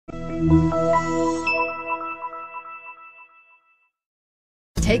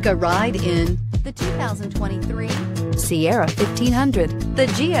Take a ride in the 2023 Sierra 1500. The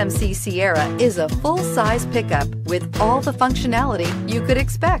GMC Sierra is a full-size pickup with all the functionality you could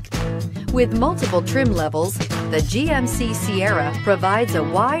expect. With multiple trim levels, the GMC Sierra provides a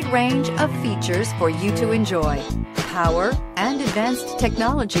wide range of features for you to enjoy. Power and advanced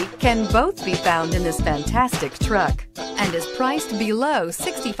technology can both be found in this fantastic truck and is priced below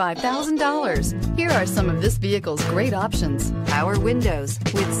 $65,000. Here are some of this vehicle's great options: power windows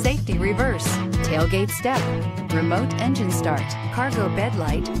with safety reverse, tailgate step, remote engine start, cargo bed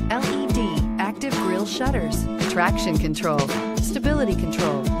light, LED, active grille shutters, traction control, stability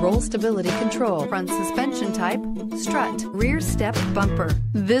control, roll stability control, front suspension type, strut, rear step bumper.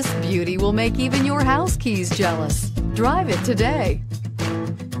 This beauty will make even your house keys jealous. Drive it today.